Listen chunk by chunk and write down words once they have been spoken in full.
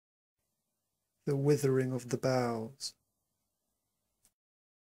The withering of the boughs.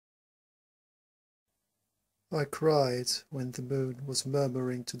 I cried when the moon was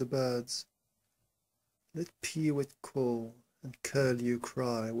murmuring to the birds, "Let peewit call and curlew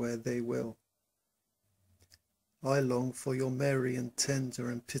cry where they will. I long for your merry and tender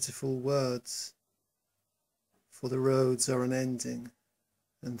and pitiful words, for the roads are unending,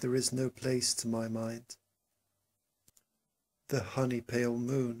 and there is no place to my mind." The honey-pale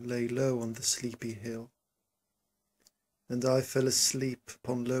moon lay low on the sleepy hill, and I fell asleep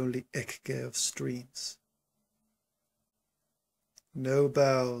upon lonely Echtge of streams. No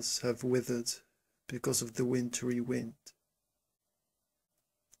boughs have withered because of the wintry wind.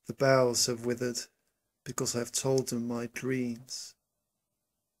 The boughs have withered because I have told them my dreams.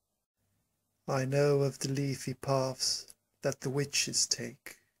 I know of the leafy paths that the witches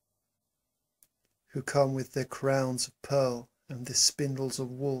take, who come with their crowns of pearl and their spindles of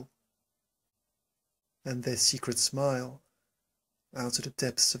wool, and their secret smile out of the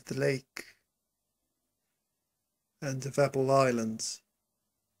depths of the lake, and of apple islands,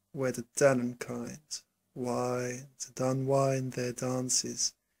 where the Danaan kind wind and unwind their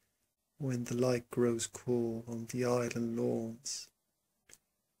dances when the light grows cool on the island lawns,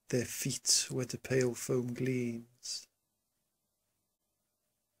 their feet where the pale foam gleams.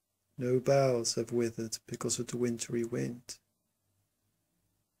 No boughs have withered because of the wintry wind.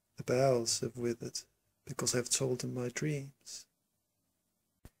 The boughs have withered because I have told them my dreams.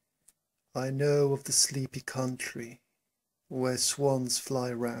 I know of the sleepy country where swans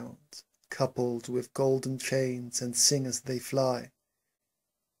fly round, coupled with golden chains, and sing as they fly.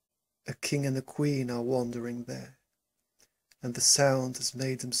 A king and a queen are wandering there, and the sound has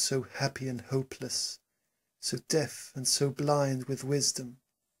made them so happy and hopeless, so deaf and so blind with wisdom.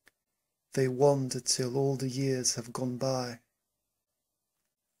 They wander till all the years have gone by.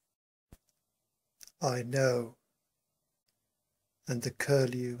 I know, and the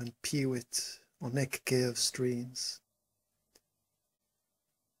curlew and peewit on Echtge of streams.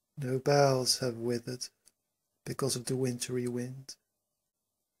 No boughs have withered because of the wintry wind.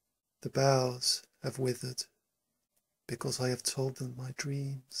 The boughs have withered because I have told them my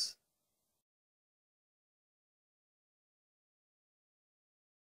dreams.